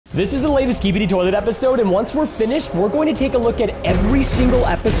This is the latest Skibidi toilet episode, and once we're finished, we're going to take a look at every single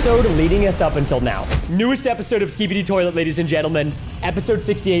episode leading us up until now. Newest episode of Skibidi toilet, ladies and gentlemen. Episode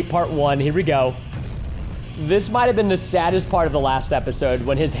 68, part 1. Here we go. This might have been the saddest part of the last episode,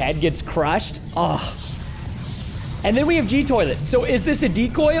 when his head gets crushed. Oh. And then we have G toilet. So is this a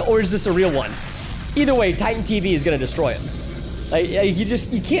decoy, or is this a real one? Either way, Titan TV is gonna destroy him. Like,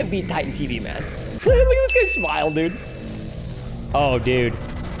 you can't beat Titan TV, man. Look at this guy smile, dude. Oh, dude.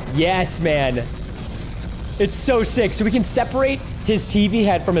 Yes, man. It's so sick. So we can separate his TV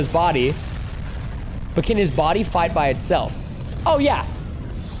head from his body, but can his body fight by itself? Oh, yeah.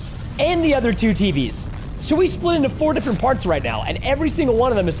 And the other two TVs. So we split into 4 different parts right now, and every single one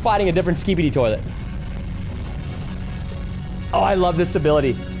of them is fighting a different Skibidi toilet. Oh, I love this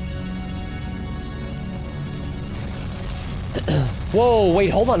ability. Whoa,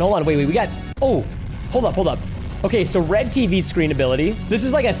 wait, hold on. Wait, we got... Oh, hold up. Okay, so red TV screen ability. This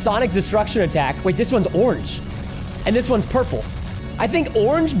is like a sonic destruction attack. Wait, this one's orange. And this one's purple. I think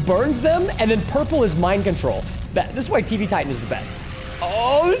orange burns them, and then purple is mind control. This is why TV Titan is the best.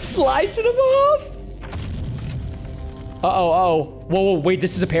 Oh, slicing them off. Whoa, wait,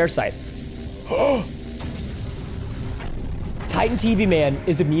 this is a parasite. Titan TV Man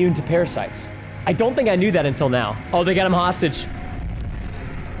is immune to parasites. I don't think I knew that until now. Oh, they got him hostage.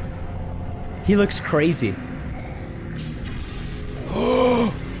 He looks crazy.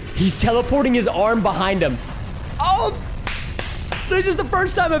 He's teleporting his arm behind him. Oh! This is the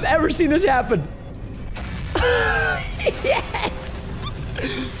first time I've ever seen this happen. Yes!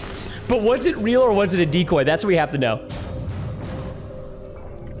 But was it real or was it a decoy? That's what we have to know.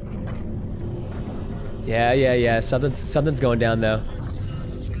 Yeah. Something's going down, though.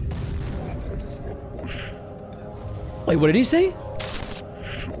 Wait, what did he say?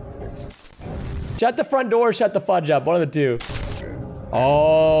 Shut the front door, shut the fudge up. One of the two.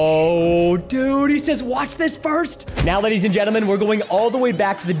 Oh, dude, he says, watch this first. Now, ladies and gentlemen, we're going all the way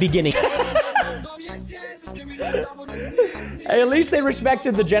back to the beginning. Hey, at least they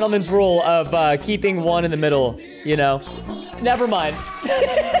respected the gentleman's rule of keeping one in the middle, you know. Never mind.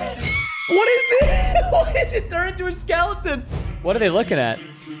 What is this? Why does it turn into a skeleton? What are they looking at?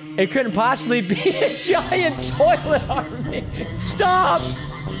 It couldn't possibly be a giant toilet army. Stop!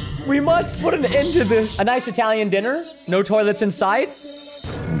 We must put an end to this. A nice Italian dinner? No toilets in sight?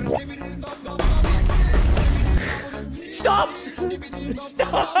 Stop!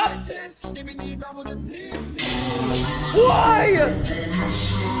 Stop! Why?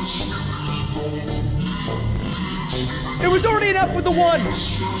 It was already enough with the one.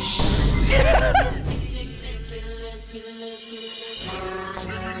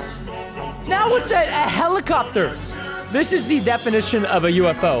 Now it's a helicopter. This is the definition of a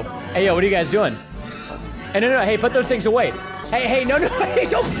UFO. Hey, yo, what are you guys doing? Hey, no, hey, put those things away. Hey, no, hey,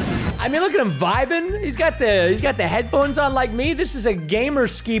 don't. I mean, look at him vibing. He's got the headphones on like me. This is a gamer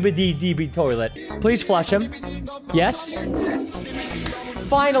Skibidi DB toilet. Please flush him. Yes.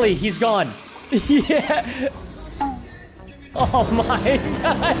 Finally, he's gone. Yeah. Oh my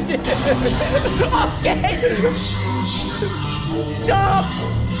God, dude. Okay. Stop.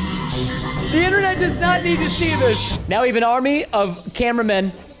 The internet does not need to see this. Now we have an army of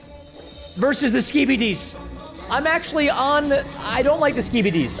cameramen versus the Skibidis. I'm actually on... I don't like the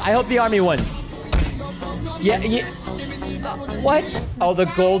Skibidis. I hope the army wins. Yeah. What? Oh, the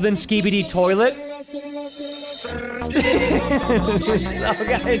golden Skibidi toilet?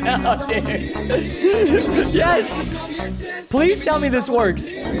 Okay, no, dude. Yes! Please tell me this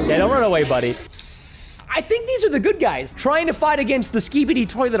works. Yeah, don't run away, buddy. I think these are the good guys trying to fight against the Skibidi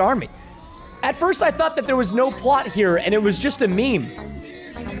toilet army. At first, I thought that there was no plot here and it was just a meme.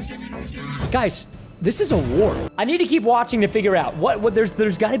 Guys, this is a war. I need to keep watching to figure out what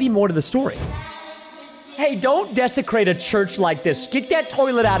there's got to be more to the story. Hey, don't desecrate a church like this. Get that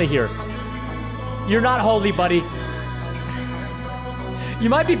toilet out of here. You're not holy, buddy.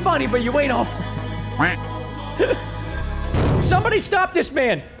 You might be funny, but you ain't holy. Somebody stop this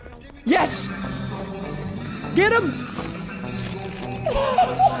man. Yes. Get him. What?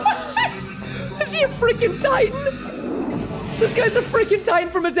 Is he a freaking Titan? This guy's a freaking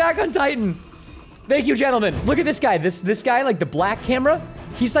Titan from Attack on Titan. Thank you, gentlemen. Look at this guy. This guy, like the black camera,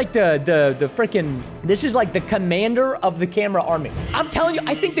 he's like the freaking, this is like the commander of the camera army. I'm telling you,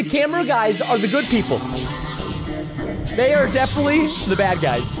 I think the camera guys are the good people. They are definitely the bad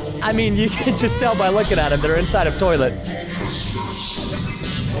guys. I mean, you can just tell by looking at them. They're inside of toilets.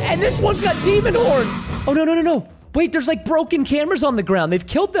 And this one's got demon horns. Oh, no. Wait, there's like broken cameras on the ground. They've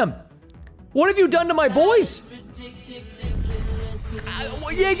killed them. What have you done to my boys?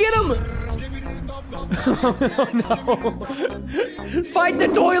 Yeah, get him. Oh, no. Fight the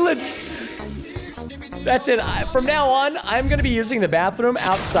toilets. That's it. From now on, I'm going to be using the bathroom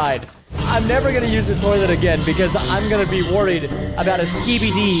outside. I'm never going to use the toilet again because I'm going to be worried about a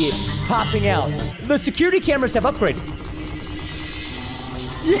Skibidi popping out. The security cameras have upgraded.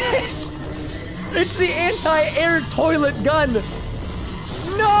 Yes! It's the anti-air toilet gun.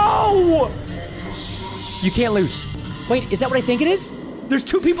 No! You can't lose. Wait, is that what I think it is? There's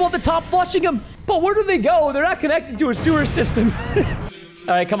 2 people at the top flushing them. But where do they go? They're not connected to a sewer system.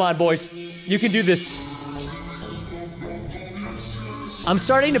 All right, come on, boys. You can do this. I'm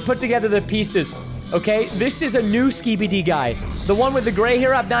starting to put together the pieces, okay? This is a new Skibidi guy. The one with the gray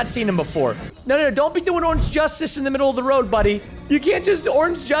hair, I've not seen him before. No, don't be doing orange justice in the middle of the road, buddy. You can't just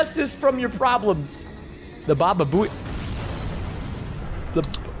orange justice from your problems. The Baba Booey.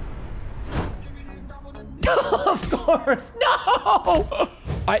 Of course, no! All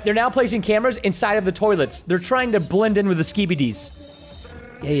right, they're now placing cameras inside of the toilets. They're trying to blend in with the Skibidis.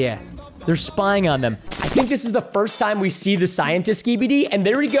 Yeah. They're spying on them. I think this is the first time we see the scientist Skibidi, and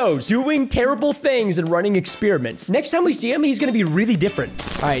there he goes, doing terrible things and running experiments. Next time we see him, he's gonna be really different.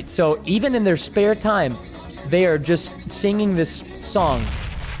 All right, so even in their spare time, they are just singing this song,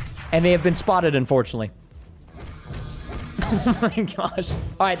 and they have been spotted, unfortunately. Oh my gosh. All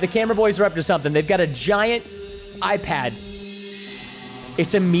right, the camera boys are up to something. They've got a giant iPad.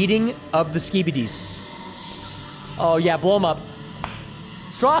 It's a meeting of the Skibidis. Oh yeah, blow them up.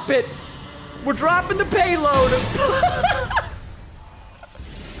 Drop it. We're dropping the payload.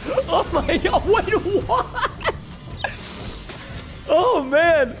 Oh my god, wait, what? Oh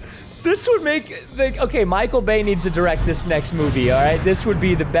man, this would make, okay, Michael Bay needs to direct this next movie, all right? This would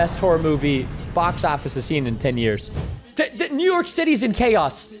be the best horror movie box office has seen in 10 years. New York City's in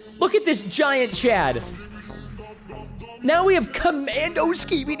chaos. Look at this giant Chad. Now we have commando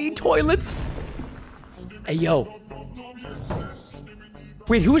Skibidi toilets. Hey, yo.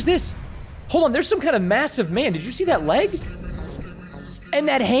 Wait, who is this? Hold on, there's some kind of massive man. Did you see that leg? And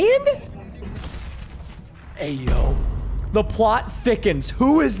that hand? Hey, yo. The plot thickens.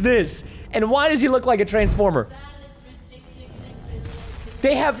 Who is this? And why does he look like a transformer?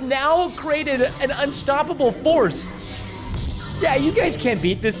 They have now created an unstoppable force. Yeah, you guys can't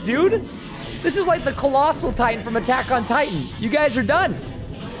beat this dude. This is like the Colossal Titan from Attack on Titan. You guys are done.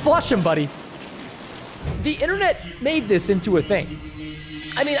 Flush him, buddy. The internet made this into a thing.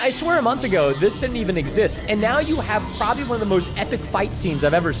 I mean, I swear a month ago, this didn't even exist. And now you have probably one of the most epic fight scenes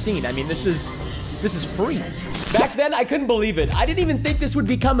I've ever seen. I mean, this is free. Back then, I couldn't believe it. I didn't even think this would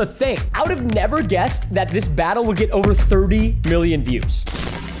become a thing. I would have never guessed that this battle would get over 30 million views.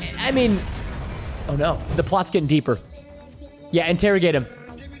 I mean, oh no, the plot's getting deeper. Yeah, interrogate him.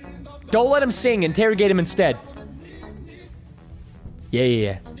 Don't let him sing, interrogate him instead.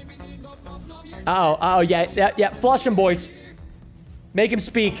 Yeah. Oh, yeah, flush him, boys. Make him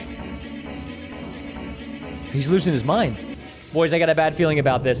speak. He's losing his mind. Boys, I got a bad feeling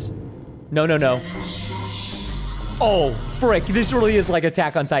about this. No. Oh, frick, this really is like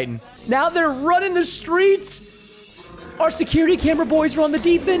Attack on Titan. Now they're running the streets. Our security camera boys are on the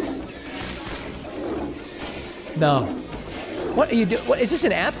defense. No. What are you doing? What, is this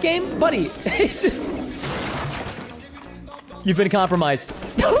an app game? Buddy, is this... You've been compromised.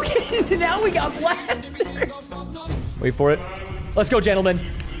 Okay, now we got blasters. Wait for it. Let's go, gentlemen.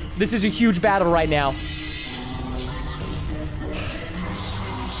 This is a huge battle right now.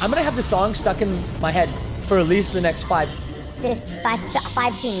 I'm gonna have the song stuck in my head for at least the next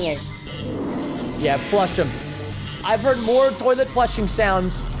 15 years. Yeah, flush them. I've heard more toilet flushing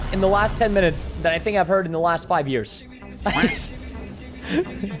sounds in the last 10 minutes than I think I've heard in the last 5 years.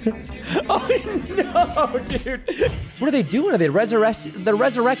 Oh no, dude. What are they doing? Are they they're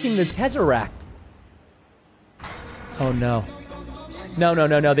resurrecting the Tesseract. Oh no.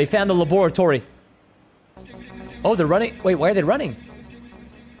 No. They found the laboratory. Oh, they're running. Wait, why are they running?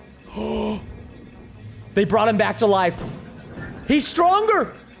 They brought him back to life. He's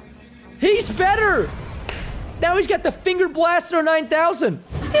stronger. He's better. Now he's got the Finger Blaster 9000.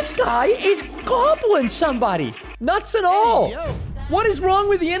 This guy is gobbling somebody. Nuts and all. Hey, what is wrong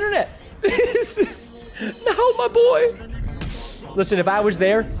with the internet? No, my boy. Listen, if I was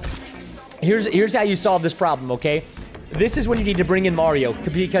there, here's how you solve this problem, okay? This is when you need to bring in Mario,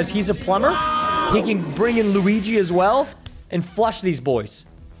 because he's a plumber. He can bring in Luigi as well and flush these boys.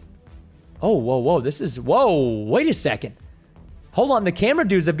 Oh, whoa, this is, whoa, wait a second. Hold on, the camera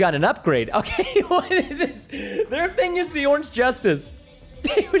dudes have got an upgrade. Okay, what is this? Their thing is the Orange Justice.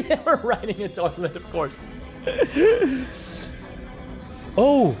 They were never riding a toilet, of course.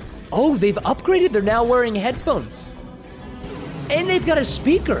 Oh, they've upgraded. They're now wearing headphones. And they've got a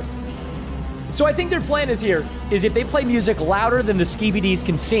speaker. So I think their plan is here, is if they play music louder than the Skibidis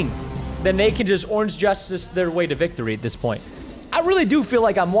can sing, then they can just Orange Justice their way to victory at this point. I really do feel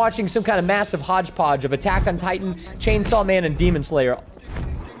like I'm watching some kind of massive hodgepodge of Attack on Titan, Chainsaw Man, and Demon Slayer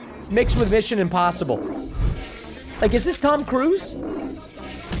mixed with Mission Impossible. Like, is this Tom Cruise? Dude,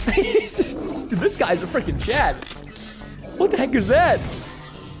 this guy's a freaking Chad. What the heck is that?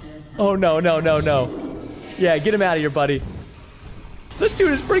 Oh, no, no, no, no. Yeah, get him out of here, buddy. This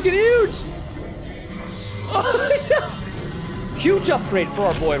dude is freaking huge. Oh, no. Huge upgrade for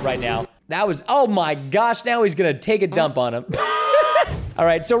our boy right now. That was, oh my gosh, now he's gonna take a dump on him. All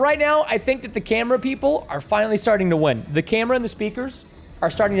right, so right now, I think that the camera people are finally starting to win. The camera and the speakers are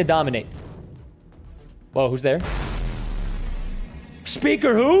starting to dominate. Whoa, who's there?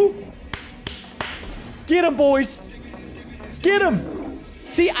 Speaker who? Get him, boys. Get him.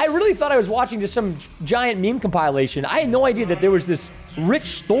 See, I really thought I was watching just some giant meme compilation. I had no idea that there was this rich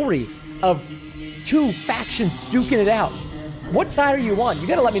story of two factions duking it out. What side are you on? You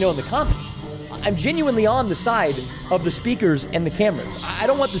gotta let me know in the comments. I'm genuinely on the side of the speakers and the cameras. I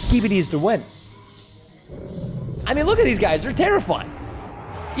don't want the Skibidis to win. I mean, look at these guys. They're terrifying.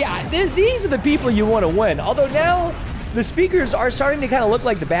 Yeah, these are the people you want to win. Although now, the speakers are starting to kind of look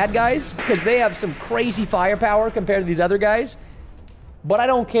like the bad guys because they have some crazy firepower compared to these other guys. But I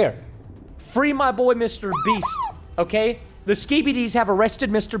don't care. Free my boy, Mr. Beast, okay? The Skibidis have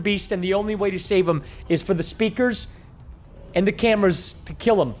arrested Mr. Beast, and the only way to save him is for the speakers and the cameras to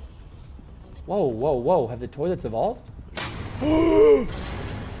kill him. Whoa, whoa, whoa. Have the toilets evolved?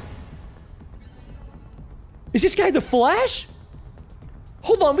 Is this guy the Flash?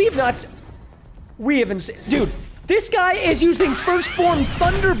 Hold on, we haven't dude, this guy is using first form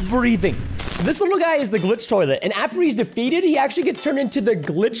thunder breathing. This little guy is the glitch toilet, and after he's defeated, he actually gets turned into the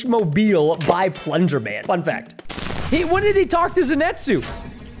glitch mobile by Plunger Man. Fun fact. When did he talk to Zenitsu?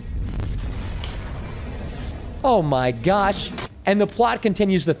 Oh my gosh. And the plot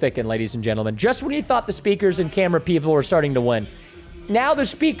continues to thicken, ladies and gentlemen. Just when you thought the speakers and camera people were starting to win, now the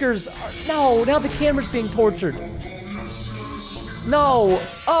speakers are, no, now the camera's being tortured. No.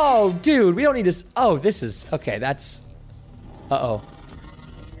 Oh, dude, we don't need to, oh, this is, okay, that's, uh-oh.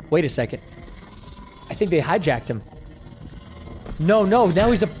 Wait a second. I think they hijacked him. No, no,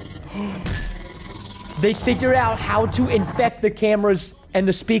 now he's a, they figure out how to infect the cameras and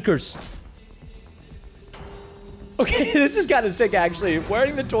the speakers. Okay, this is kind of sick, actually.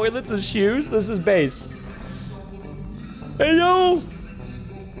 Wearing the toilets as shoes, this is based. Hey, yo!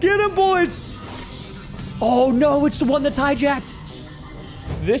 Get him, boys! Oh, no, it's the one that's hijacked.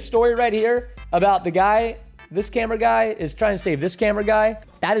 This story right here about the guy, this camera guy, is trying to save this camera guy.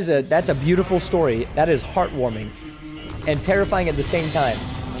 That's a beautiful story. That is heartwarming and terrifying at the same time.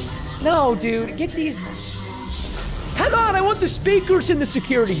 No, dude, get these. Come on, I want the speakers and the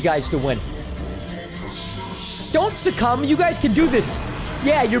security guys to win. Don't succumb. You guys can do this.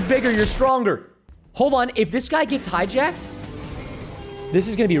 Yeah, you're bigger. You're stronger. Hold on. If this guy gets hijacked, this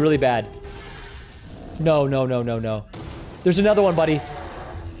is going to be really bad. No, no, no, no, no. There's another one, buddy.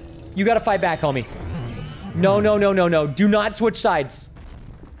 You got to fight back, homie. No, no, no, no, no. Do not switch sides.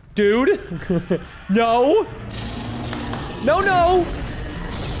 Dude. No. No, no.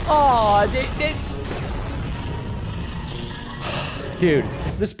 Aw, it's... Dude,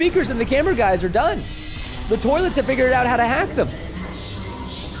 the speakers and the camera guys are done. The toilets have figured out how to hack them.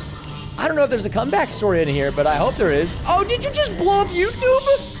 I don't know if there's a comeback story in here, but I hope there is. Oh, did you just blow up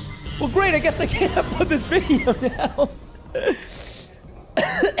YouTube? Well, great. I guess I can't upload this video now.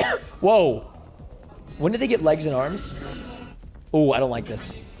 Whoa. When did they get legs and arms? Oh, I don't like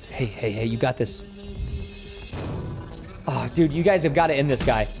this. Hey, hey, hey, you got this. Oh, dude, you guys have got to end this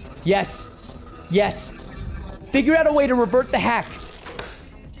guy. Yes. Yes. Figure out a way to revert the hack.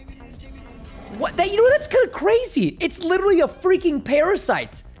 What? That, you know, that's kind of crazy. It's literally a freaking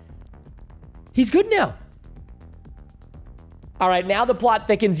parasite. He's good now. All right, now the plot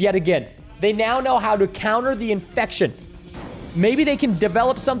thickens yet again. They now know how to counter the infection. Maybe they can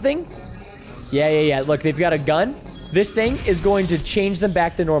develop something. Yeah. Look, they've got a gun. This thing is going to change them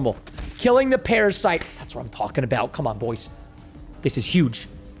back to normal. Killing the parasite. That's what I'm talking about. Come on, boys. This is huge.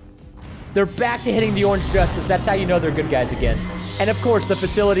 They're back to hitting the Orange Justice. That's how you know they're good guys again. And of course, the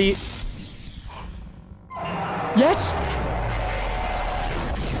facility... Yes!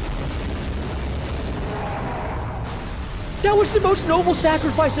 That was the most noble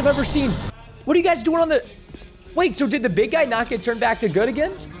sacrifice I've ever seen. What are you guys doing on the... Wait, so did the big guy not get turned back to good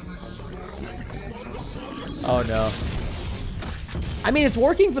again? Oh, no. I mean, it's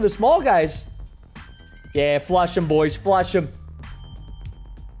working for the small guys. Yeah, flush them, boys. Flush them.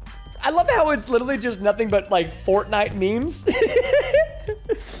 I love how it's literally just nothing but, like, Fortnite memes.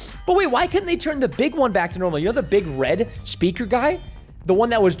 But wait, why couldn't they turn the big one back to normal? You know the big red speaker guy? The one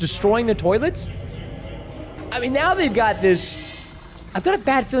that was destroying the toilets? I mean, now they've got this... I've got a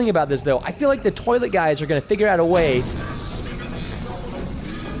bad feeling about this, though. I feel like the toilet guys are going to figure out a way...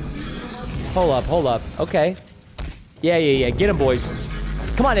 Hold up. Okay. Yeah. Get him, boys.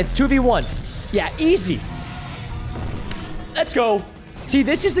 Come on, it's 2v1. Yeah, easy. Let's go. See,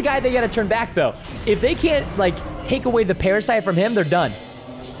 this is the guy they got to turn back, though. If they can't, like, take away the parasite from him, they're done.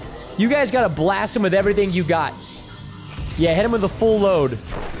 You guys got to blast him with everything you got. Yeah, hit him with a full load.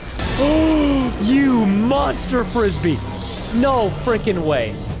 You monster frisbee. No freaking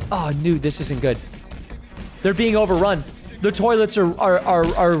way. Oh, dude, this isn't good. They're being overrun. The toilets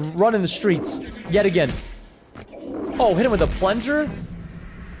are running the streets yet again. Oh, hit him with a plunger?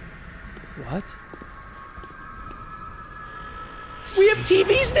 What? We have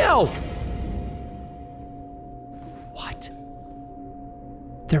TVs now! What?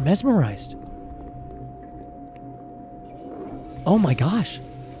 They're mesmerized. Oh my gosh.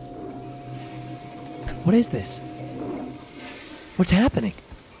 What is this? What's happening?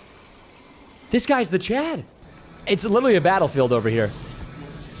 This guy's the Chad. It's literally a battlefield over here.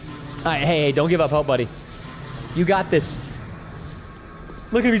 All right, hey, don't give up hope, buddy. You got this.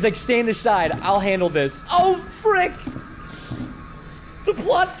 Look at him, he's like, stand aside. I'll handle this. Oh, frick! The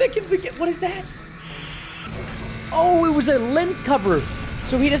plot thickens again. What is that? Oh, it was a lens cover,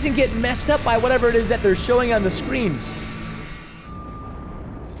 so he doesn't get messed up by whatever it is that they're showing on the screens.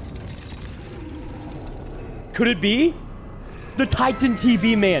 Could it be? The Titan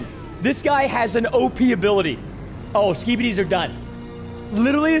TV man. This guy has an OP ability. Oh, Skibidis are done.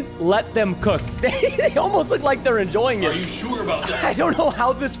 Literally, let them cook. They almost look like they're enjoying it. Are you sure about that? I don't know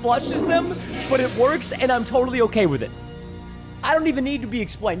how this flushes them, but it works, and I'm totally okay with it. I don't even need to be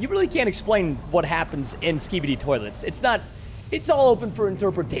explained. You really can't explain what happens in Skibidi toilets. It's not, it's all open for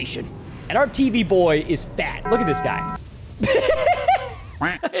interpretation. And our TV boy is fat. Look at this guy.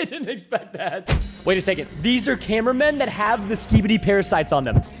 I didn't expect that. Wait a second. These are cameramen that have the Skibidi parasites on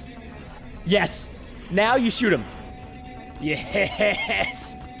them. Yes. Now you shoot them.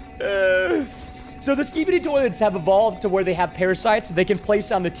 Yes. So the Skibidi toilets have evolved to where they have parasites that they can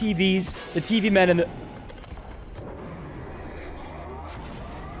place on the TVs, the TV men, and the...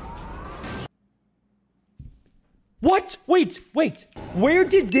 What? Wait. Where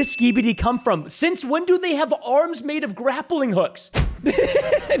did this Skibidi come from? Since when do they have arms made of grappling hooks?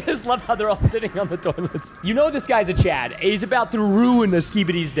 I just love how they're all sitting on the toilets. You know this guy's a Chad. He's about to ruin the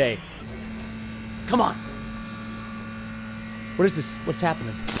Skibidi's day. Come on. What is this? What's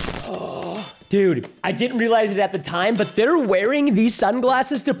happening? Oh. Dude, I didn't realize it at the time, but they're wearing these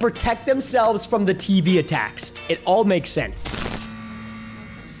sunglasses to protect themselves from the TV attacks. It all makes sense.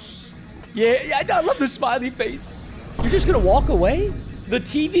 Yeah, I love the smiley face. You're just gonna walk away? The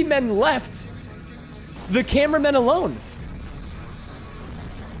TV men left. The cameramen alone.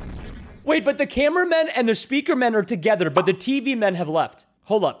 Wait, but the cameramen and the speaker men are together, but the TV men have left.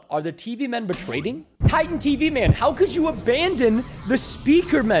 Hold up, are the TV men betraying? Titan TV man, how could you abandon the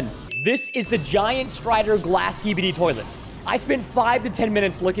speaker men? This is the giant Strider glass Skibidi toilet. I spent 5 to 10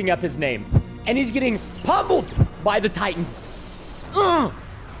 minutes looking up his name, and he's getting pummeled by the Titan.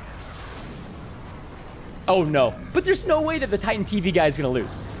 Oh no, but there's no way that the Titan TV guy is gonna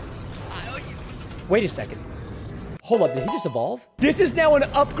lose. Wait a second. Hold up, did he just evolve? This is now an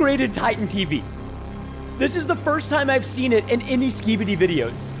upgraded Titan TV. This is the first time I've seen it in any Skibidi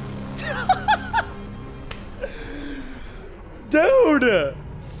videos. Dude!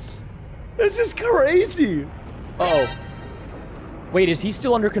 This is crazy. Uh-oh. Wait, is he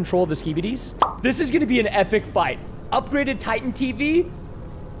still under control of the Skibidis? This is gonna be an epic fight. Upgraded Titan TV,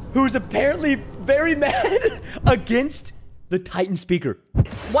 who's apparently very mad against the Titan speaker.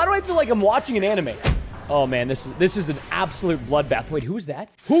 Why do I feel like I'm watching an anime? Oh man, this is an absolute bloodbath. Wait, who is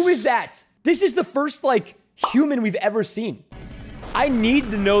that? Who is that? This is the first, like, human we've ever seen. I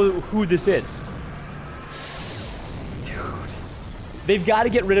need to know who this is. Dude. They've got to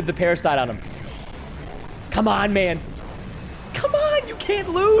get rid of the parasite on him. Come on, man. Come on, you can't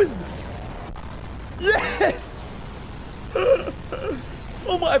lose. Yes.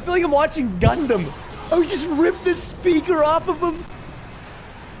 Oh my, I feel like I'm watching Gundam. Oh, he just ripped the speaker off of him.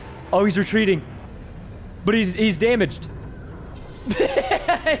 Oh, he's retreating. But he's damaged.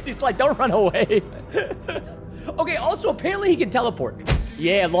 He's like, don't run away. Okay, also, apparently he can teleport.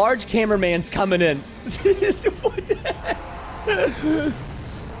 Yeah, large cameraman's coming in. What the heck?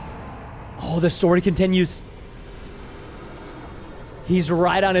 Oh, the story continues. He's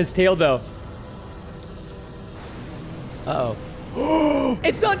right on his tail, though. Uh-oh.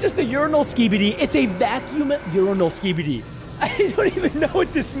 It's not just a urinal Skibidi, it's a vacuum urinal Skibidi. I don't even know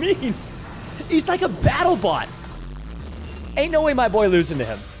what this means. He's like a battle bot. Ain't no way my boy losing to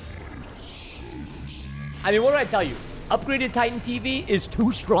him. I mean, what did I tell you? Upgraded Titan TV is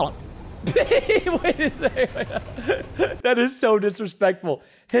too strong. Wait a second. That is so disrespectful.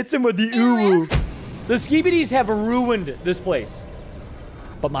 Hits him with the uwu. The Skibidis have ruined this place.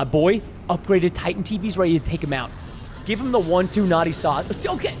 But my boy, upgraded Titan TV's ready to take him out. Give him the 1-2 naughty sauce.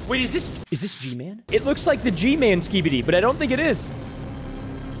 Okay, wait, is this G-Man? It looks like the G-Man Skibidi, but I don't think it is.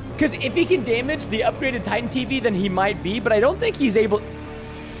 Because if he can damage the upgraded Titan TV, then he might be, but I don't think he's able...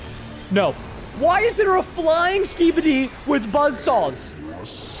 No. Why is there a flying Skibidi with buzzsaws?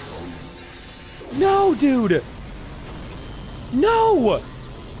 No, dude. No.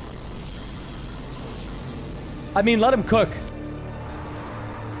 I mean, let him cook.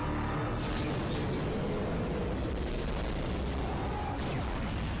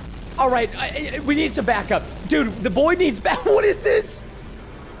 All right, we need some backup. Dude, the boy needs back. What is this?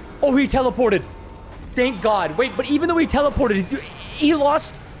 Oh, he teleported. Thank God. Wait, but even though he teleported, he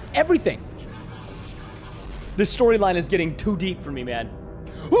lost everything. This storyline is getting too deep for me, man.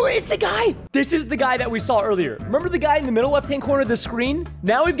 Oh, it's the guy. This is the guy that we saw earlier. Remember the guy in the middle left-hand corner of the screen?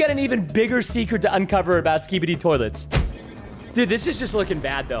 Now we've got an even bigger secret to uncover about Skibidi toilets. Dude, this is just looking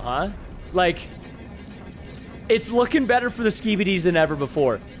bad though, huh? Like, it's looking better for the Skibidis than ever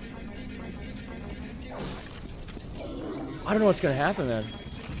before. I don't know what's gonna happen, man.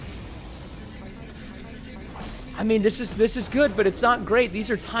 I mean, this is good, but it's not great. These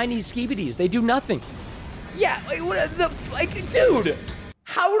are tiny Skibidis. They do nothing. Yeah, like, dude,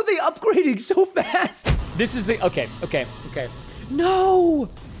 how are they upgrading so fast? This is the, okay. No,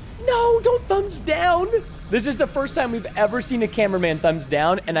 don't thumbs down. This is the first time we've ever seen a cameraman thumbs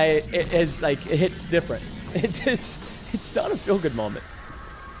down, and it hits different. It's not a feel-good moment.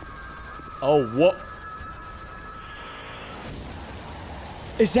 Oh, what?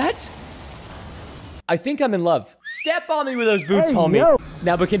 Is that? I think I'm in love. Step on me with those boots, hey, homie. No.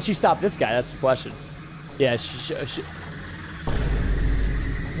 Now, but can she stop this guy? That's the question. Yeah,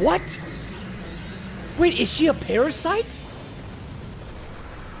 What? Wait, is she a parasite?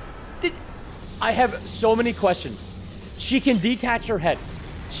 I have so many questions. She can detach her head.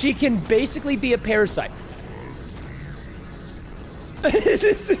 She can basically be a parasite.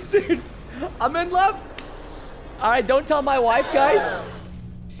 Dude, I'm in love. All right, don't tell my wife, guys.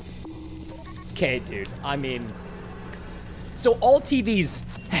 Okay, dude, I mean, so all TVs,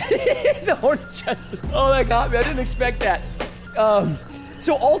 the hornet's chest, oh, that got me, I didn't expect that.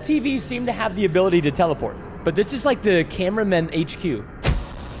 So all TVs seem to have the ability to teleport, but this is like the cameraman HQ.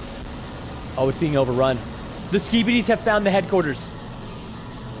 Oh, it's being overrun. The Skibidis have found the headquarters.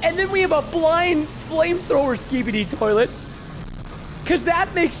 And then we have a blind flamethrower Skibidi toilet, because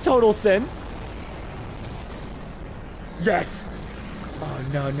that makes total sense. Yes.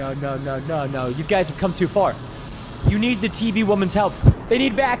 Oh, no. You guys have come too far. You need the TV woman's help. They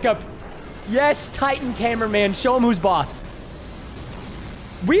need backup. Yes, Titan cameraman. Show him who's boss.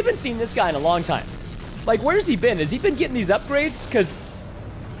 We haven't seen this guy in a long time. Like, where's he been? Has he been getting these upgrades? Because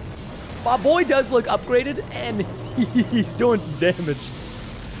my boy does look upgraded, and he's doing some damage.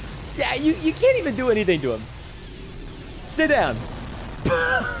 Yeah, you can't even do anything to him. Sit down.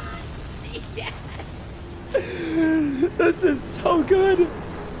 Yeah. This is so good.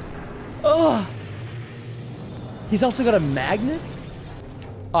 Oh. He's also got a magnet?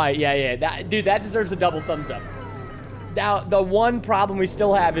 All right, yeah. Dude, that deserves a double thumbs up. Now, the one problem we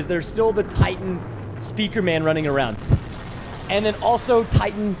still have is there's still the Titan speaker man running around. And then also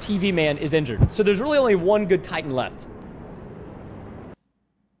Titan TV man is injured. So there's really only one good Titan left.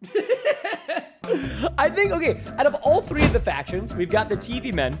 I think, okay, out of all three of the factions, we've got the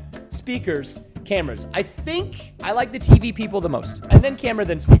TV men, speakers, cameras. I think I like the TV people the most. And then camera,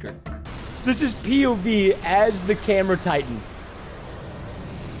 then speaker. This is POV as the camera Titan.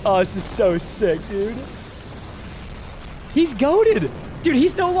 Oh, this is so sick, dude. He's goated. Dude,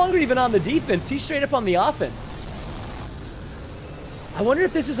 he's no longer even on the defense. He's straight up on the offense. I wonder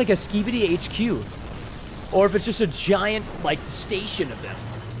if this is like a Skibidi HQ. Or if it's just a giant, like, station of them.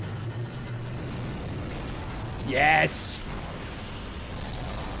 Yes.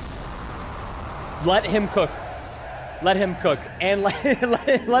 Let him cook. Let him cook. And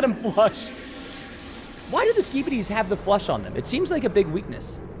let him flush. Why do the Skibidis have the flush on them? It seems like a big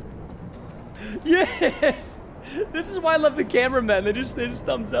weakness. Yes. This is why I love the cameramen. They just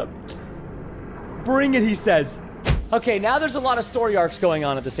thumbs up. Bring it, he says. Okay, now there's a lot of story arcs going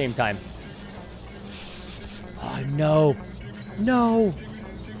on at the same time. Oh, no. No.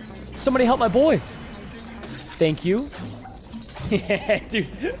 Somebody help my boy. Thank you. Yeah, dude.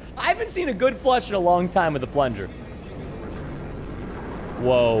 I haven't seen a good flush in a long time with a plunger.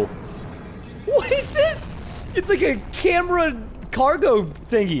 Whoa. What is this? It's like a camera cargo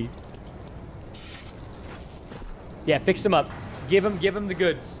thingy. Yeah, fix him up. Give him the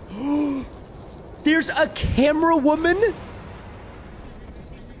goods. There's a camera woman?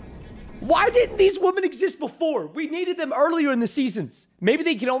 Why didn't these women exist before? We needed them earlier in the seasons. Maybe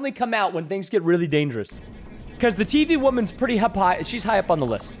they can only come out when things get really dangerous. Because the TV woman's pretty high. She's high up on the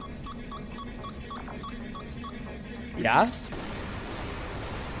list. Yeah?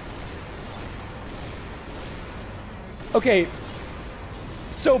 Okay.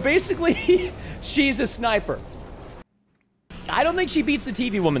 So basically, she's a sniper. I don't think she beats the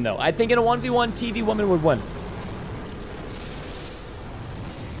TV woman, though. I think in a 1v1, TV woman would win.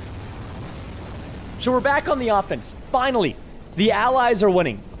 So we're back on the offense. Finally, the allies are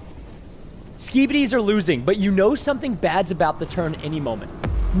winning. Skibidis are losing, but you know something bad's about to turn any moment.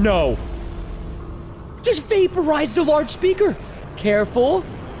 No. Just vaporize the large speaker. Careful.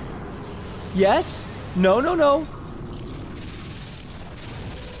 Yes. No, no, no.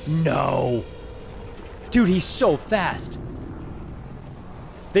 No. Dude, he's so fast.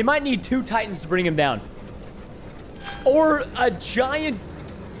 They might need 2 Titans to bring him down. Or a giant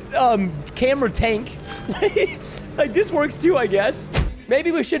camera tank. Like, this works too, I guess.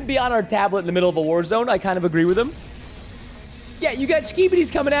 Maybe we shouldn't be on our tablet in the middle of a war zone. I kind of agree with him. Yeah, you got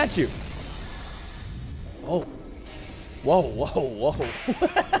Skibidis coming at you. Oh. Whoa, whoa, whoa.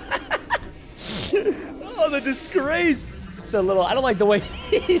 Oh, the disgrace. It's a little, I don't like the way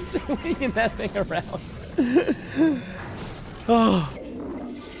he's swinging that thing around. Oh.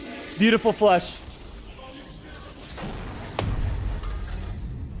 Beautiful flush.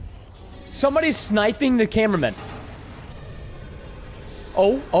 Somebody's sniping the cameraman.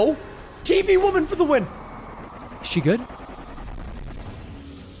 Oh, oh. TV woman for the win. Is she good?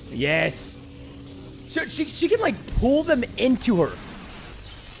 Yes. So she can, like, pull them into her.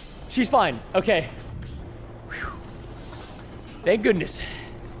 She's fine. Okay. Whew. Thank goodness.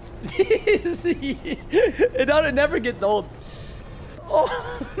 It never gets old.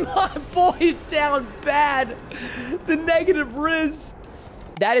 Oh, my boy's down bad. The negative Riz.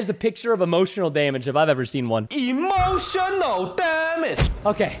 That is a picture of emotional damage if I've ever seen one. Emotional damage.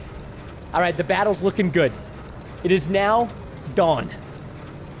 Okay. All right, the battle's looking good. It is now dawn.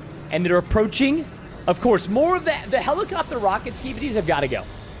 And they're approaching. Of course, more of that. The helicopter rocket Skibidis have got to go.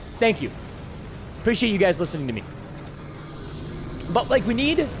 Thank you. Appreciate you guys listening to me. But, like, we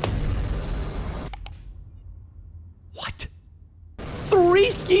need... What? 3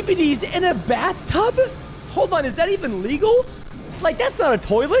 Skibidis in a bathtub? Hold on, is that even legal? Like, that's not a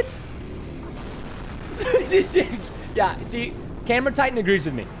toilet. Yeah, see, Camera Titan agrees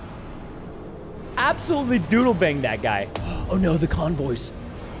with me. Absolutely doodle bang that guy. Oh no, the convoys.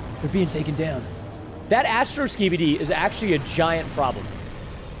 They're being taken down. That Astro Skibidi is actually a giant problem.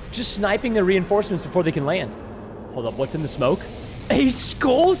 Just sniping the reinforcements before they can land. Hold up, what's in the smoke? A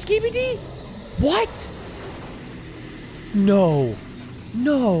skull Skibidi? What? No.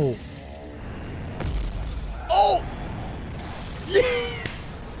 No. Oh!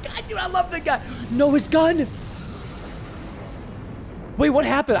 God, dude, I love that guy. No, his gun. Wait, what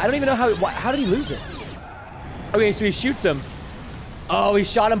happened? I don't even know how did he lose it? Okay, so he shoots him. Oh, he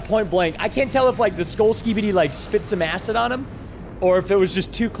shot him point blank. I can't tell if, like, the skull Skibidi, like, spit some acid on him or if it was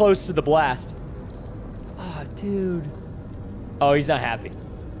just too close to the blast. Oh, dude. Oh, he's not happy.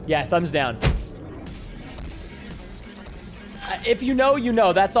 Yeah, thumbs down. If you know, you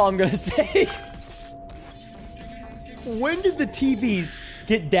know. That's all I'm gonna say. When did the TVs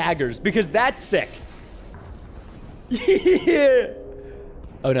get daggers? Because that's sick. Yeah.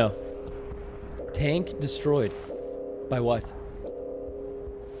 Oh no. Tank destroyed. By what?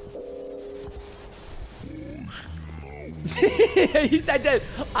 He's dead.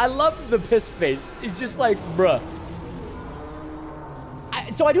 I love the pissed face. He's just like, bruh.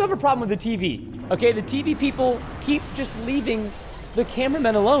 So I do have a problem with the TV. Okay, the TV people keep just leaving the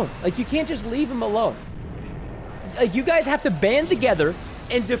cameramen alone. Like, you can't just leave them alone. Like, you guys have to band together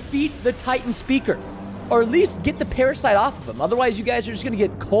and defeat the Titan speaker. Or at least get the parasite off of him. Otherwise, you guys are just gonna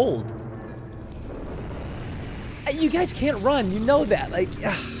get cold. You guys can't run, you know that. Like,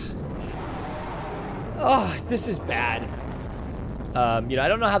 oh, this is bad. You know, I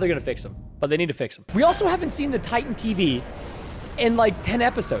don't know how they're gonna fix him, but they need to fix him. We also haven't seen the Titan TV in like 10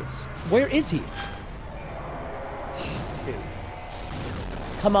 episodes. Where is he? Oh, dude.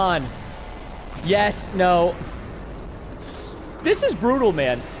 Come on. Yes, no. This is brutal,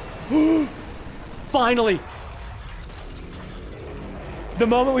 man. Finally. The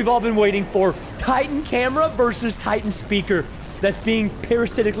moment we've all been waiting for. Titan camera versus Titan speaker that's being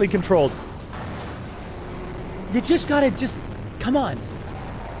parasitically controlled. You just gotta come on.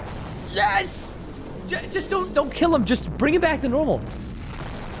 Yes! Just don't kill him. Just bring him back to normal.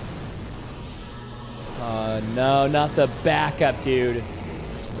 No, not the backup, dude.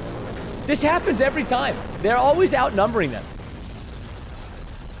 This happens every time. They're always outnumbering them.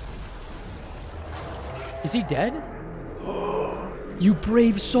 Is he dead? You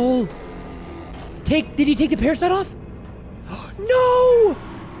brave soul. Did he take the parasite off? No!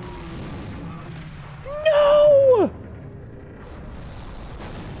 No!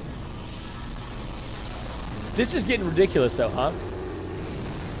 This is getting ridiculous though, huh?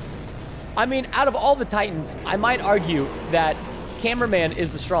 I mean, out of all the Titans, I might argue that Cameraman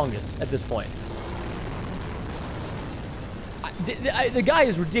is the strongest at this point. The guy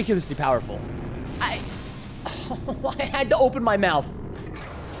is ridiculously powerful. I had to open my mouth.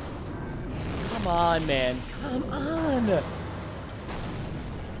 Come on, man. Come on.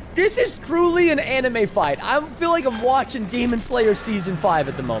 This is truly an anime fight. I feel like I'm watching Demon Slayer Season 5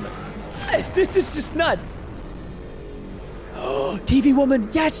 at the moment. This is just nuts. Oh, TV woman,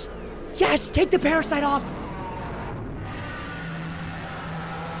 yes! Yes, take the parasite off.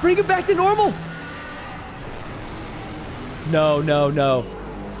 Bring him back to normal. No, no, no.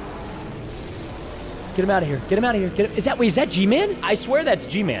 Get him out of here. Get him out of here. Get him. Is that G-Man? I swear that's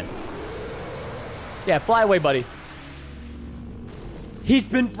G-Man. Yeah, fly away, buddy. He's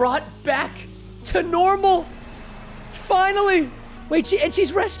been brought back to normal. Finally. Wait,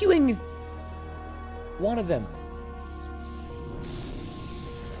 she's rescuing one of them.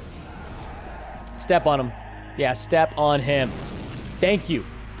 Step on him. Yeah, step on him. Thank you.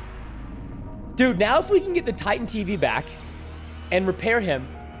 Dude, now if we can get the Titan TV back and repair him,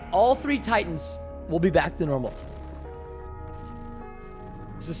 all 3 Titans will be back to normal.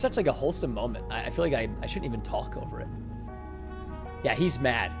 This is such like a wholesome moment. I feel like I shouldn't even talk over it. Yeah, he's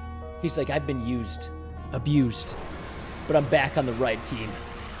mad. He's like, I've been used, abused, but I'm back on the right team.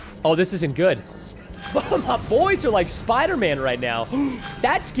 Oh, this isn't good. My boys are like Spider-Man right now.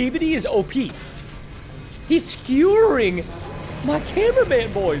 That Skibidi is OP. He's skewering my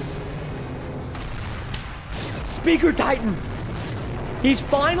cameraman boys. Speaker Titan. He's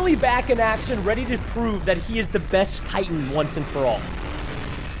finally back in action, ready to prove that he is the best Titan once and for all.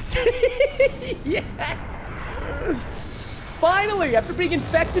 Yes. Finally, after being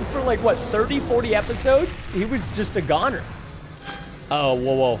infected for like, what, 30, 40 episodes? He was just a goner. Oh,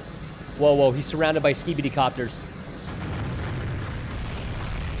 whoa, whoa. Whoa, whoa, he's surrounded by Skibidi copters.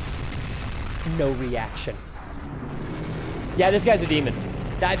 No reaction. Yeah, this guy's a demon.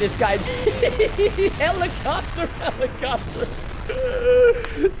 This guy's... helicopter.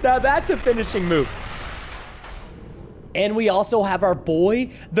 Now that's a finishing move. And we also have our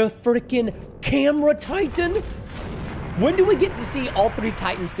boy, the freaking Camera Titan. When do we get to see all 3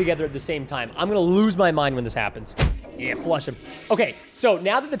 Titans together at the same time? I'm gonna lose my mind when this happens. Yeah, flush him. Okay, so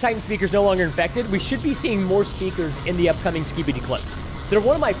now that the Titan speaker's no longer infected, we should be seeing more speakers in the upcoming Skibidi clips. They're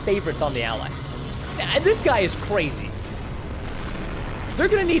one of my favorites on the Allies. And this guy is crazy. They're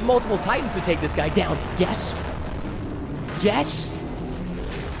gonna need multiple Titans to take this guy down. Yes. Yes.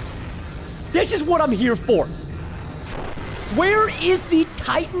 This is what I'm here for. Where is the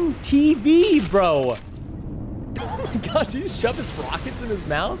Titan TV, bro? Oh my gosh, he just shoved his rockets in his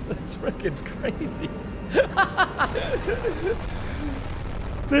mouth? That's freaking crazy.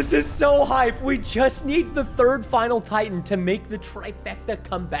 This is so hype. We just need the 3rd final Titan to make the trifecta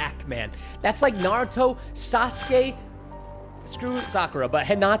come back, man. That's like Naruto, Sasuke, screw Sakura, but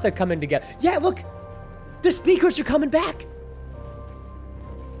Hinata coming together. Yeah, look, the speakers are coming back.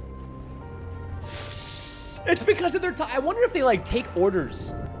 It's because of their time. I wonder if they like take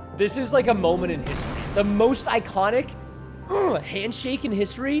orders. This is like a moment in history. The most iconic handshake in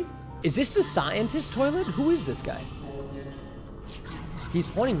history. Is this the scientist toilet? Who is this guy? He's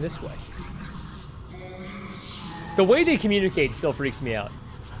pointing this way. The way they communicate still freaks me out.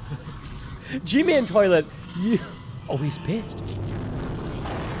 G-Man toilet, oh, he's pissed.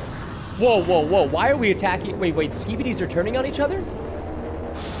 Whoa, whoa, whoa. Why are we attacking? Wait, Skibidis are turning on each other?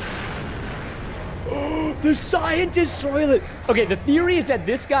 The scientist toilet. Okay, the theory is that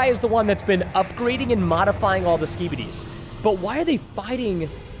this guy is the one that's been upgrading and modifying all the Skibidis. But why are they fighting?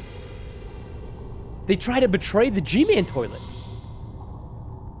 They try to betray the G-Man toilet.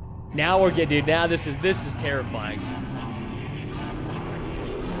 Now we're getting, dude, now this is terrifying.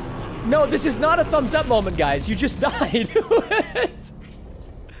 No, this is not a thumbs up moment, guys. You just died.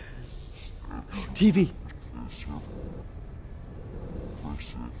 TV.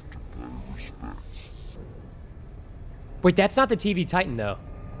 Wait, that's not the TV Titan, though.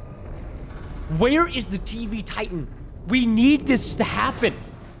 Where is the TV Titan? We need this to happen.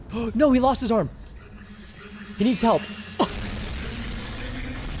 No, he lost his arm. He needs help.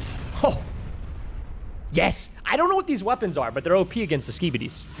 Oh. Yes. I don't know what these weapons are, but they're OP against the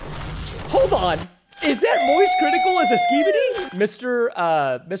Skibidis. Hold on. Is that Moist Critical as a Skibidi?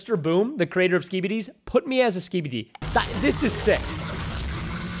 Mr. Boom, the creator of Skibidis, put me as a Skibidi. This is sick.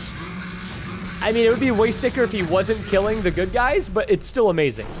 I mean, it would be way sicker if he wasn't killing the good guys, but it's still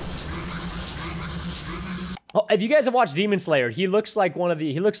amazing. Oh, if you guys have watched Demon Slayer, he looks like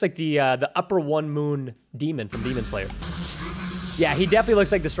the upper one moon demon from Demon Slayer. Yeah, he definitely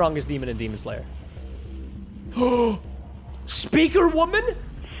looks like the strongest demon in Demon Slayer. Speaker woman?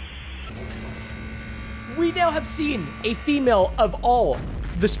 We now have seen a female of all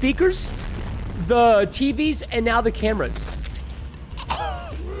the speakers, the TVs, and now the cameras.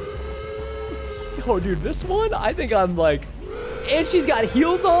 Oh, dude, this one, I think I'm like, and she's got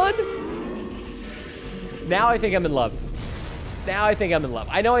heels on. Now I think I'm in love. Now I think I'm in love.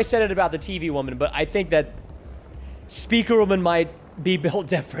 I know I said it about the TV woman, but I think that speaker woman might be built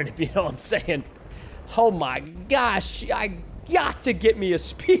different, if you know what I'm saying. Oh my gosh, I got to get me a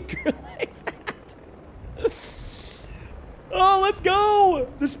speaker like that. Oh, let's go.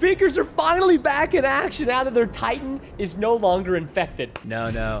 The speakers are finally back in action now that their Titan is no longer infected.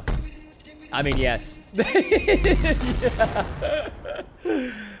 No. I mean, yes. Yeah.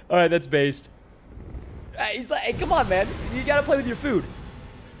 All right, that's based. He's like, hey, come on, man. You gotta play with your food.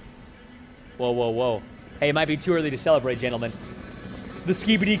 Whoa. Hey, it might be too early to celebrate, gentlemen. The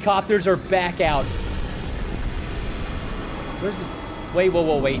Skibidi copters are back out. Where's this?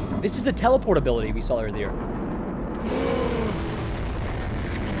 Wait. This is the teleport ability we saw earlier.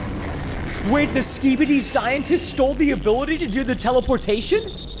 Wait, the Skibidi scientists stole the ability to do the teleportation?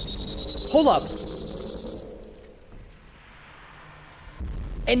 Hold up.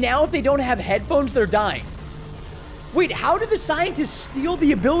 And now if they don't have headphones, they're dying. Wait, how did the scientists steal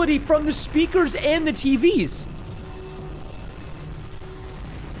the ability from the speakers and the TVs?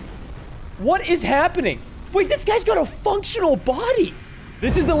 What is happening? Wait, this guy's got a functional body.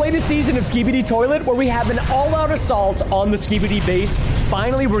 This is the latest season of Skibidi Toilet where we have an all-out assault on the Skibidi base.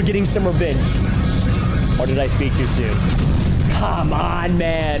 Finally, we're getting some revenge. Or did I speak too soon? Come on,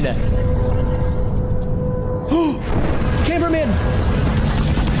 man. Cameraman.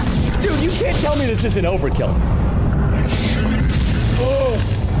 Dude, you can't tell me this isn't overkill. Oh,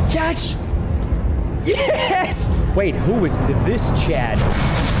 yes. Yes. Wait, who is this Chad?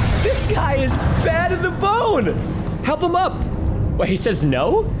 This guy is bad to the bone. Help him up. Wait, he says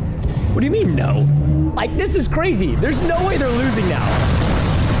no? What do you mean no? Like, this is crazy. There's no way they're losing now.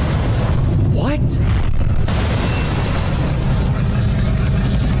 What?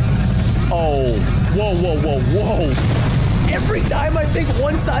 Oh, whoa. Every time I think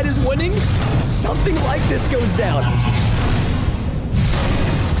one side is winning, something like this goes down.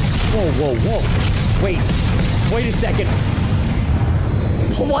 Whoa. Wait a second.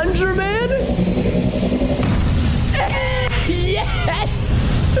 Plunger Man? Yes!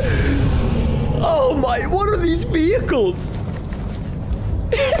 Oh my, what are these vehicles?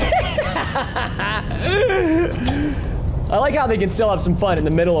 I like how they can still have some fun in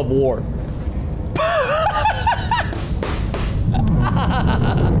the middle of war.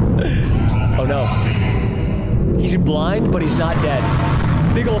 Oh no. He's blind, but he's not dead.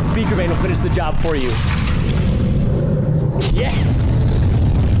 Big ol' speaker man will finish the job for you. Yes!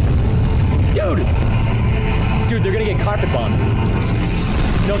 Dude, they're gonna get carpet bombed.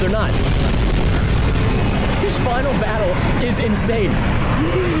 No, they're not. This final battle is insane.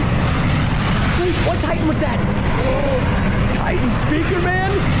 Wait, what Titan was that? Titan Speaker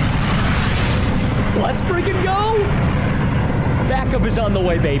Man? Let's freaking go! Backup is on the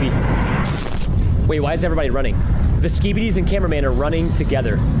way, baby. Wait, why is everybody running? The Skibidis and cameraman are running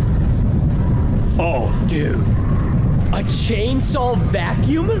together. Oh, dude. A chainsaw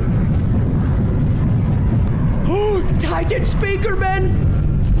vacuum? Titan Speaker Man!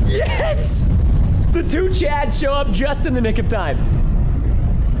 Yes! The two Chads show up just in the nick of time.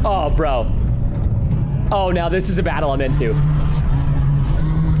 Oh, bro. Oh, now this is a battle I'm into.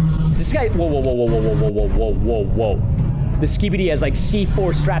 This guy, whoa. The Skibidi has like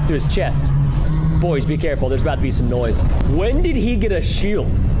C4 strapped to his chest. Boys, be careful, there's about to be some noise. When did he get a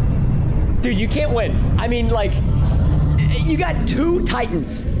shield? Dude, you can't win. I mean, like, you got two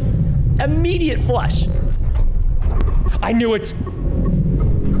Titans. Immediate flush. I knew it.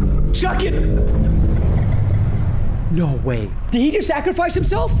 Chuck it. No way. Did he just sacrifice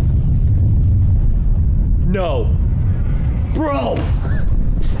himself? No. Bro.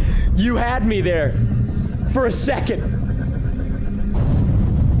 You had me there for a second.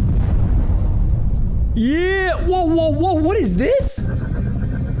 Yeah. Whoa. What is this?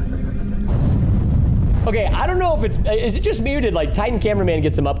 Okay, I don't know if it's... Is it just me or did, like, Titan Cameraman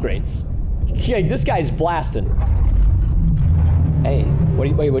get some upgrades? Like, this guy's blasting. Hey,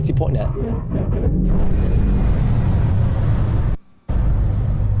 wait, what's he pointing at?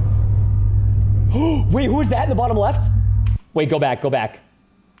 Wait, who is that in the bottom left? Wait, go back, go back.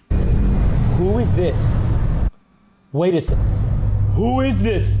 Who is this? Wait a second. Who is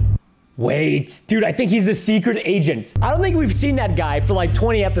this? Wait. Dude, I think he's the secret agent. I don't think we've seen that guy for like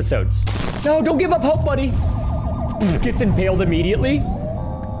 20 episodes. No, don't give up hope, buddy. Gets impaled immediately.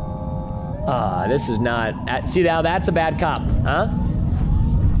 This is not... See, now that's a bad cop, huh?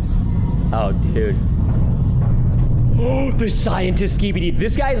 Oh, dude. Oh, the scientist Skibidi.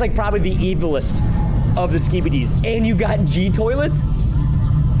 This guy is like probably the evilest of the Skibidis. And you got G-Toilet?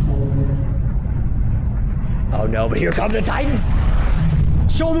 Oh no, but here come the Titans!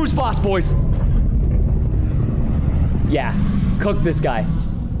 Show him who's boss, boys! Yeah, cook this guy.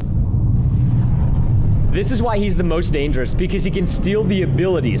 This is why he's the most dangerous, because he can steal the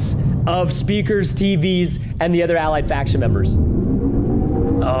abilities of speakers, TVs, and the other allied faction members.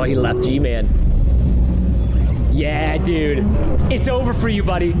 Oh, he left G-Man. Yeah, dude. It's over for you,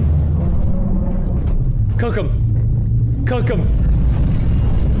 buddy. Cook him. Cook him.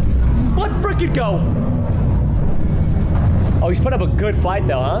 Let's frickin' go! Oh, he's put up a good fight,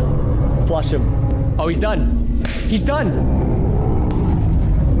 though, huh? Flush him. Oh, he's done. He's done.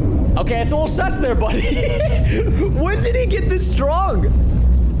 Okay, it's a little sus there, buddy. When did he get this strong?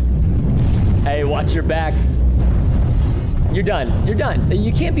 Hey, watch your back. You're done. You're done.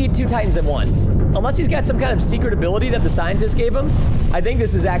 You can't beat two Titans at once. Unless he's got some kind of secret ability that the scientist gave him. I think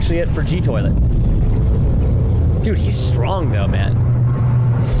this is actually it for G-Toilet. Dude, he's strong, though, man.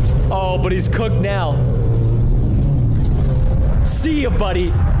 Oh, but he's cooked now. See ya,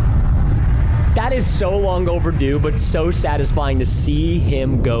 buddy. That is so long overdue, but so satisfying to see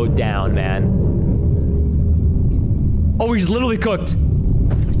him go down, man. Oh, he's literally cooked.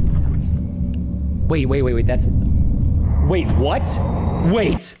 Wait, that's... Wait, what?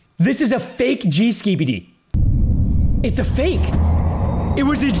 Wait. This is a fake G-Skibidi. It's a fake. It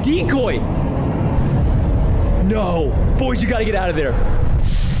was a decoy. No. Boys, you gotta get out of there.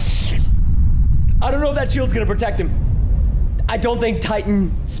 I don't know if that shield's gonna protect him. I don't think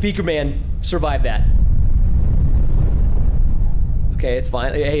Titan Speaker Man survived that. Okay, it's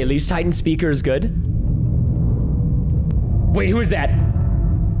fine. Hey, at least Titan Speaker is good. Wait, who is that?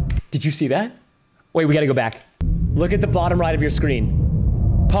 Did you see that? Wait, we gotta go back. Look at the bottom right of your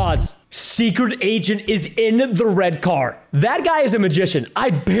screen. Pause. Secret agent is in the red car. That guy is a magician. I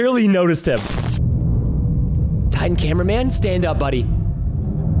barely noticed him. Titan Cameraman, stand up, buddy.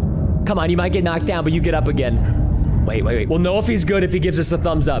 Come on, you might get knocked down, but you get up again. Wait. We'll know if he's good if he gives us a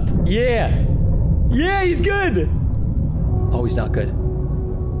thumbs up. Yeah. Yeah, he's good. Oh, he's not good.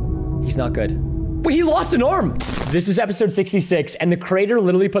 He's not good. Wait, he lost an arm. This is episode 66, and the creator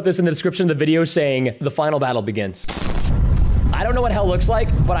literally put this in the description of the video saying, the final battle begins. I don't know what hell looks like,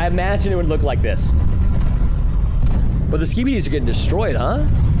 but I imagine it would look like this. But the Skibidis are getting destroyed, huh?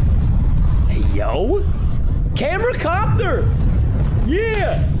 Hey, yo. Camera copter.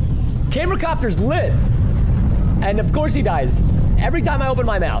 Yeah. Camera copter's lit. And of course he dies. Every time I open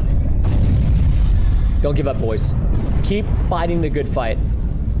my mouth. Don't give up, boys. Keep fighting the good fight.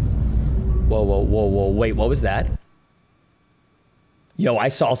 Whoa. Wait, what was that? Yo, I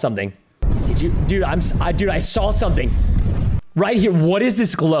saw something. Did you? Dude, I saw something. Right here, what is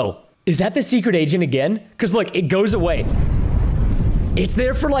this glow? Is that the secret agent again? Because look, it goes away. It's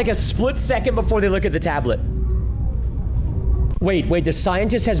there for like a split second before they look at the tablet. Wait, the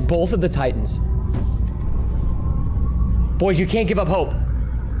scientist has both of the Titans. Boys, you can't give up hope.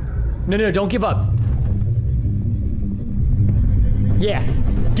 No, don't give up. Yeah,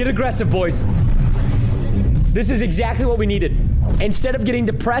 get aggressive, boys. This is exactly what we needed. Instead of getting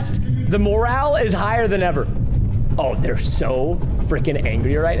depressed, the morale is higher than ever. Oh, they're so freaking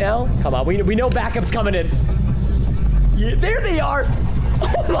angry right now. Come on, we know backup's coming in. Yeah, there they are.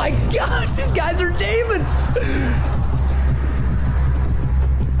 Oh my gosh, these guys are demons.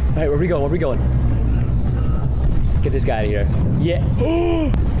 All right, where are we going? Get this guy out of here. Yeah.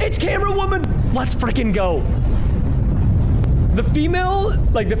 It's Camera Woman. Let's freaking go. The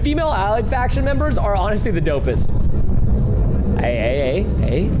female allied faction members are honestly the dopest. Hey.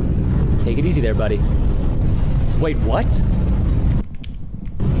 Take it easy there, buddy. Wait, what?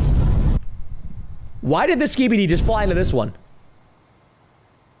 Why did the Skibidi just fly into this one?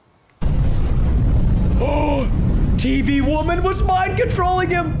 Oh, TV Woman was mind controlling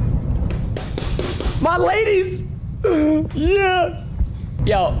him. My ladies. Yeah.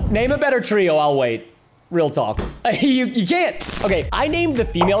 Yo, name a better trio, I'll wait. Real talk. You can't. Okay, I named the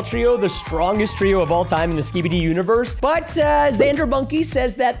female trio the strongest trio of all time in the Skibidi universe, but Xandra Monkey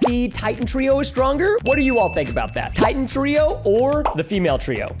says that the Titan trio is stronger. What do you all think about that? Titan trio or the female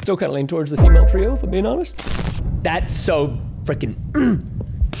trio? Still kind of lean towards the female trio, if I'm being honest. That's so freaking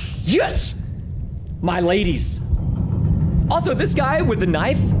yes, my ladies. Also, this guy with the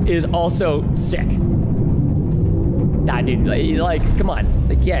knife is also sick. Nah, dude, like, come on.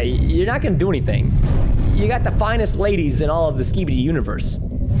 Like, yeah, you're not gonna do anything. You got the finest ladies in all of the Skibidi universe.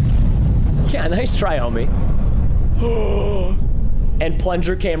 Yeah, nice try, homie. And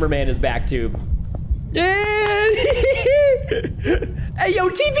Plunger Cameraman is back too. Yeah. Hey, yo,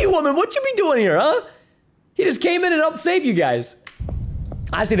 TV woman, what you be doing here, huh? He just came in and helped save you guys.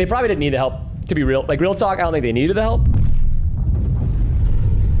 Honestly, they probably didn't need the help, to be real. Like, real talk, I don't think they needed the help.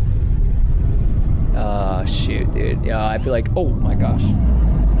 Oh, shoot, dude. Yeah, I feel like, oh my gosh.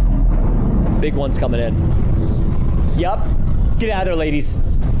 Big one's coming in. Yup. Get out of there, ladies.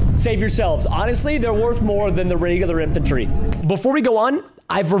 Save yourselves. Honestly, they're worth more than the regular infantry. Before we go on,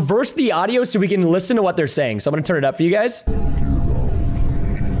 I've reversed the audio so we can listen to what they're saying. So I'm gonna turn it up for you guys.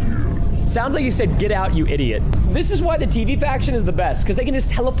 Sounds like you said, get out, you idiot. This is why the TV faction is the best, because they can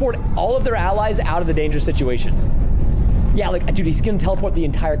just teleport all of their allies out of the dangerous situations. Yeah, like, dude, he's gonna teleport the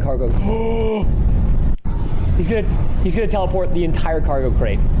entire cargo. He's gonna teleport the entire cargo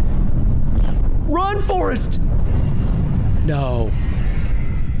crate. Run, Forrest! No.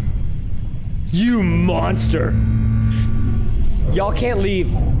 You monster. Y'all can't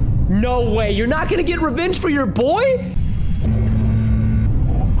leave. No way, you're not gonna get revenge for your boy?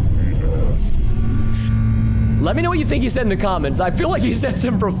 Let me know what you think he said in the comments. I feel like he said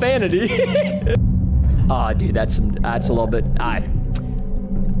some profanity. Oh, dude, that's a little bit,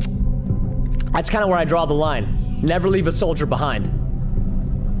 that's kind of where I draw the line. Never leave a soldier behind.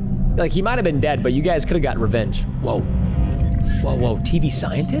 Like, he might have been dead, but you guys could have gotten revenge. Whoa. Whoa, whoa, TV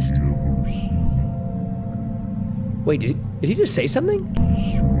scientist? Wait, did he just say something?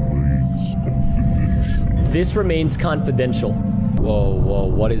 This remains confidential. Whoa, whoa,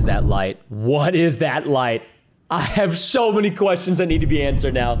 what is that light? What is that light? I have so many questions that need to be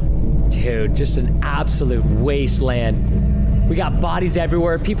answered now. Dude, just an absolute wasteland. We got bodies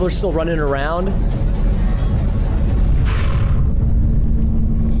everywhere. People are still running around.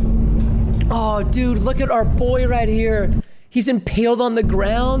 Oh, dude, look at our boy right here. He's impaled on the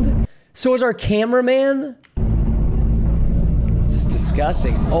ground. So is our cameraman. This is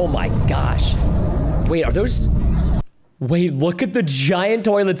disgusting. Oh my gosh. Wait, are those... Wait, look at the giant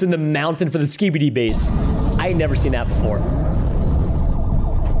toilets in the mountain for the Skibidi base. I ain't never seen that before.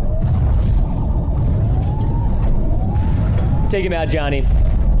 Take him out, Johnny.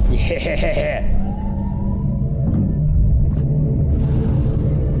 Yeah.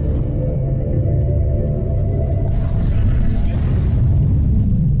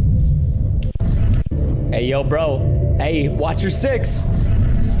 Hey, yo, bro. Hey, watch your six.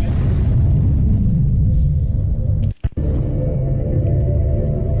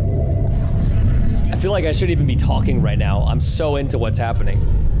 I feel like I shouldn't even be talking right now. I'm so into what's happening.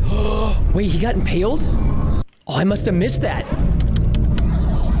 Wait, he got impaled? Oh, I must have missed that.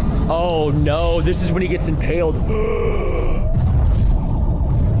 Oh no, this is when he gets impaled.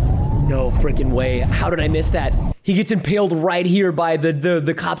 No freaking way. How did I miss that? He gets impaled right here by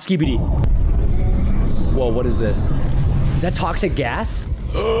the cop Skibidi. Whoa, what is this? Is that toxic gas?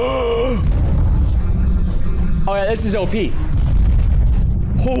 Oh yeah, this is OP.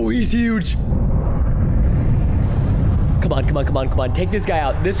 Oh, he's huge. Come on, come on, come on, come on. Take this guy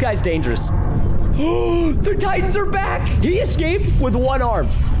out. This guy's dangerous. Their Titans are back! He escaped with one arm.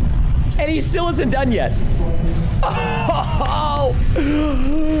 And he still isn't done yet. Oh!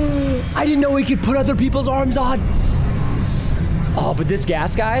 I didn't know he could put other people's arms on. Oh, but this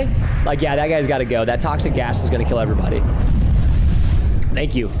gas guy? Like, yeah, that guy's gotta go. That toxic gas is gonna kill everybody.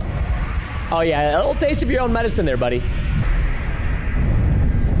 Thank you. Oh yeah, a little taste of your own medicine there, buddy.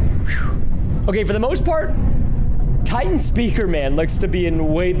 Whew. Okay, for the most part, Titan Speaker Man looks to be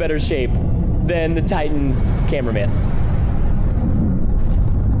in way better shape than the Titan Cameraman.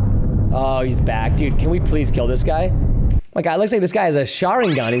 Oh, he's back. Dude, can we please kill this guy? My God, it looks like this guy has a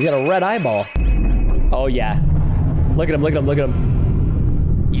Sharingan. He's got a red eyeball. Oh, yeah. Look at him, look at him, look at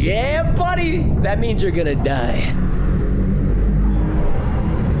him. Yeah, buddy! That means you're gonna die.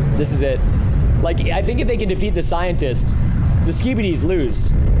 This is it. Like, I think if they can defeat the scientist, the Skibidis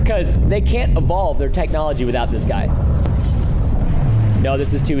lose. Because they can't evolve their technology without this guy. No,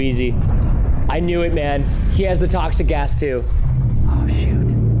 this is too easy. I knew it, man. He has the toxic gas, too. Oh,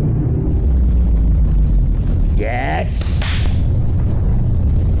 shoot. Yes!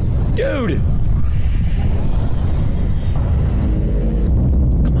 Dude!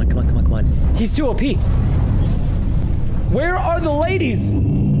 He's too OP. Where are the ladies?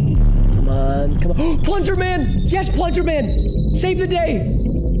 Come on, come on. Plunger Man! Yes, Plunger Man! Save the day!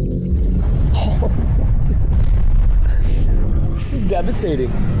 Oh, this is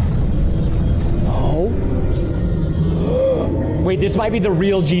devastating. Oh. Wait, this might be the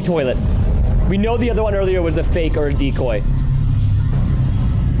real G toilet. We know the other one earlier was a fake or a decoy.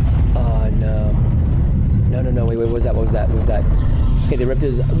 Oh, no. No, no, no, wait, what was that? What was that? What was that? Okay, they ripped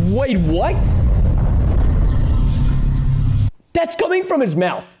his... Wait, what? That's coming from his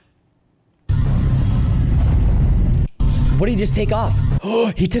mouth. What did he just take off?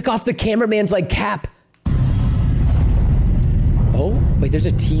 Oh, he took off the cameraman's, like, cap. Oh, wait, there's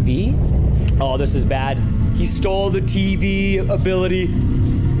a TV? Oh, this is bad. He stole the TV ability.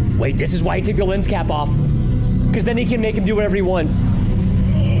 Wait, this is why he took the lens cap off. Because then he can make him do whatever he wants.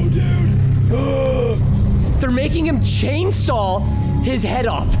 Oh, dude. They're making him chainsaw his head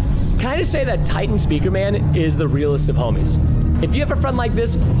off. Can I just say that Titan Speaker Man is the realest of homies? If you have a friend like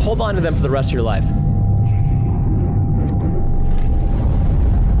this, hold on to them for the rest of your life.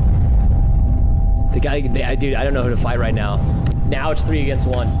 Dude, I don't know who to fight right now. Now it's 3 against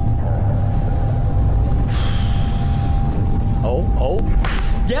 1. Oh.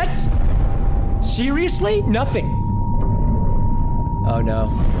 Yes? Seriously? Nothing. Oh,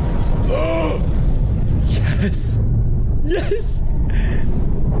 no. Yes. Yes.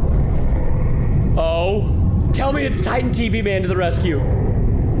 Oh. Tell me it's Titan TV Man to the rescue.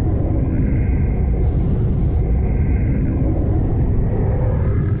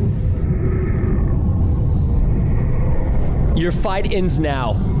 Your fight ends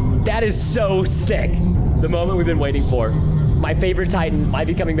now. That is so sick. The moment we've been waiting for. My favorite Titan might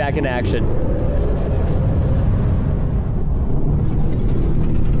be coming back in action.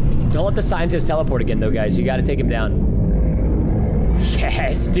 Don't let the scientist teleport again, though, guys. You gotta take him down.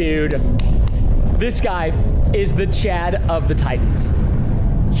 Yes, dude. This guy is the Chad of the Titans.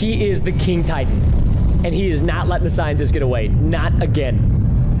 He is the King Titan. And he is not letting the scientist get away. Not again.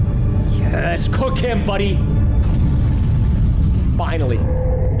 Yes, cook him, buddy. Finally.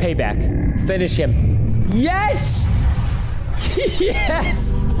 Payback. Finish him. Yes!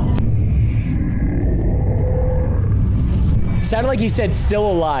 Yes! Sounded like he said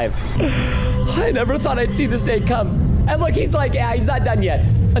still alive. I never thought I'd see this day come. And look, he's like, yeah, he's not done yet.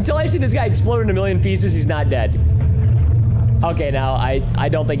 Until I see this guy explode in a million pieces, he's not dead. Okay, now, I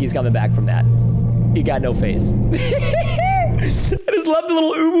don't think he's coming back from that. He got no face. I just love the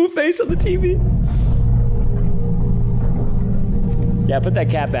little uwu face on the TV. Yeah, put that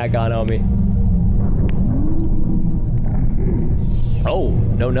cap back on, homie. Oh,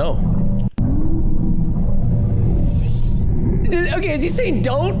 no. Okay, is he saying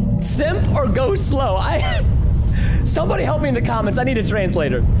don't simp or go slow? Somebody help me in the comments. I need a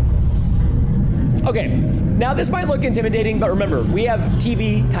translator. Okay, now this might look intimidating, but remember, we have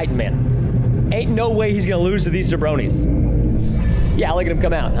TV Titan Man. Ain't no way he's gonna lose to these jabronis. Yeah, look at him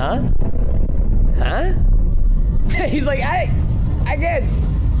come out, huh? Huh? He's like, I guess.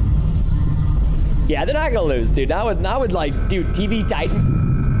 Yeah, they're not gonna lose, dude. Not with like, dude, TV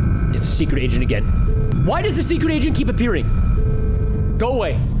Titan. It's a secret agent again. Why does the secret agent keep appearing? Go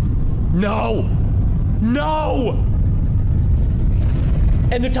away. No. No.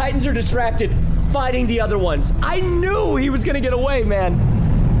 And the Titans are distracted, fighting the other ones. I knew he was gonna get away, man.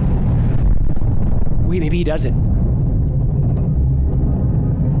 Wait, maybe he doesn't.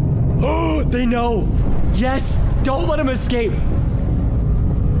 Oh, they know. Yes, don't let him escape.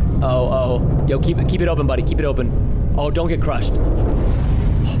 Oh. Yo, keep it open, buddy. Keep it open. Oh, don't get crushed.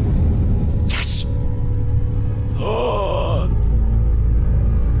 Yes.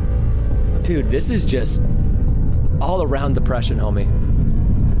 Dude, this is just all around depression, homie.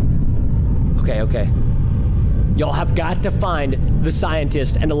 Okay. Y'all have got to find the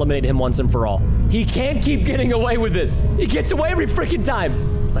scientist and eliminate him once and for all. He can't keep getting away with this. He gets away every freaking time.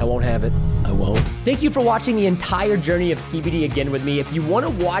 I won't have it. I won't. Thank you for watching the entire journey of Skibidi again with me. If you want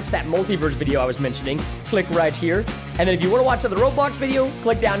to watch that multiverse video I was mentioning, click right here. And then if you want to watch the Roblox video,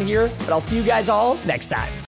 click down here. But I'll see you guys all next time.